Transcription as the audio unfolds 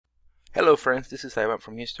Hello friends, this is Ivan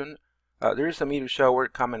from Houston. There is a meteor shower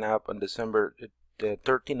coming up on December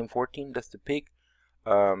 13 and 14. That's the peak.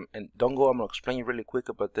 And don't go, I'm going to explain really quick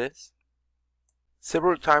about this.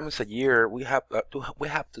 Several times a year we have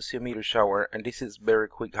to see a meteor shower, and this is very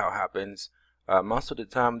quick how it happens. Most of the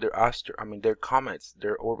time they're comets.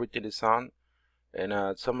 They're orbiting the sun,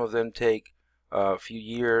 and some of them take a few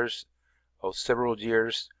years or several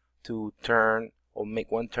years to turn or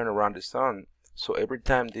make one turn around the sun. So every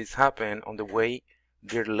time this happens on the way,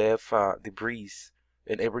 they left debris,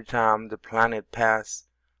 and every time the planet pass,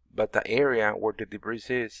 but the area where the debris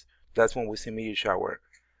is, that's when we see meteor shower.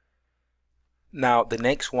 Now the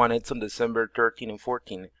next one, it's on December 13 and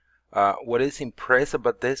 14. What is impressive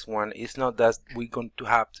about this one is not that we're going to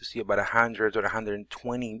have to see about 100 or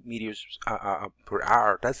 120 meteors per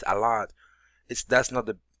hour. That's a lot. That's not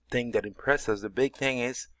the thing that impresses. The big thing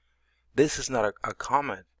is this is not a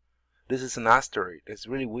comet. This is an asteroid. It's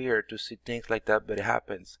really weird to see things like that, but it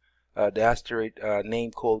happens. The asteroid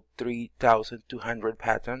name called 3200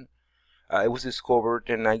 Patton. It was discovered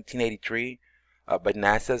in 1983 by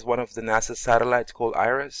NASA as one of the NASA satellites called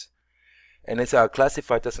IRIS, and it's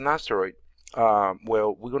classified as an asteroid.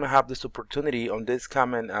 Well, we're going to have this opportunity on this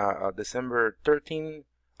coming December 13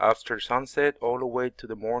 after sunset all the way to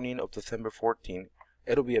the morning of December 14.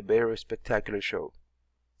 It'll be a very spectacular show.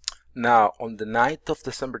 Now, on the night of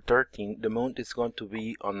December 13, the moon is going to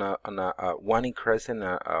be on a one crescent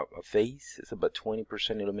phase. It's about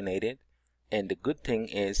 20% illuminated. And the good thing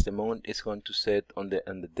is the moon is going to set on the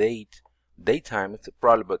daytime. It's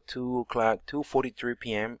probably about 2 o'clock, 2:43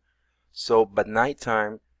 p.m. So, but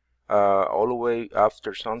nighttime, all the way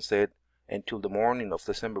after sunset until the morning of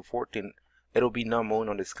December 14, it'll be no moon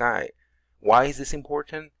on the sky. Why is this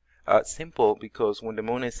important? Simple, because when the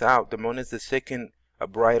moon is out, the moon is the second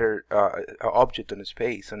brighter object in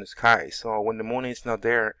space, in the sky. So when the moon is not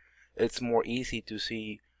there, it's more easy to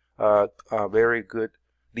see very good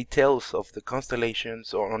details of the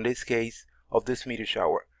constellations, or in this case, of this meteor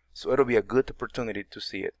shower. So it'll be a good opportunity to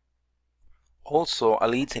see it. Also, at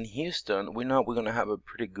least in Houston, we know we're gonna have a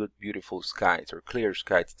pretty good, beautiful skies or clear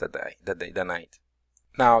skies that night.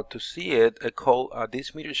 Now, to see it,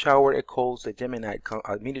 this meteor shower, it calls the Gemini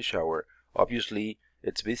meteor shower. Obviously,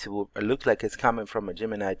 it's visible. It looks like it's coming from a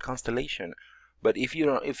Gemini constellation. But if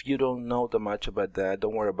you don't know that much about that,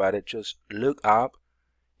 don't worry about it. Just look up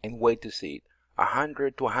and wait to see it.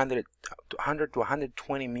 100 to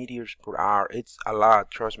 120 meteors per hour. It's a lot.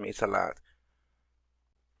 Trust me, it's a lot.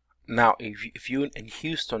 Now, if you're in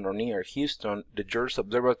Houston or near Houston, the George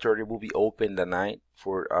Observatory will be open that night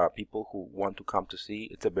for people who want to come to see.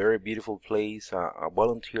 It's a very beautiful place. I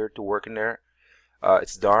volunteer to work in there.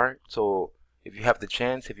 It's dark, so if you have the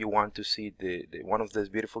chance, if you want to see the one of these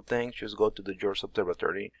beautiful things, just go to the George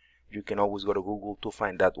Observatory. You can always go to Google to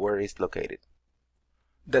find out where it's located.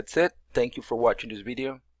 That's it. Thank you for watching this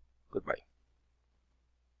video. Goodbye.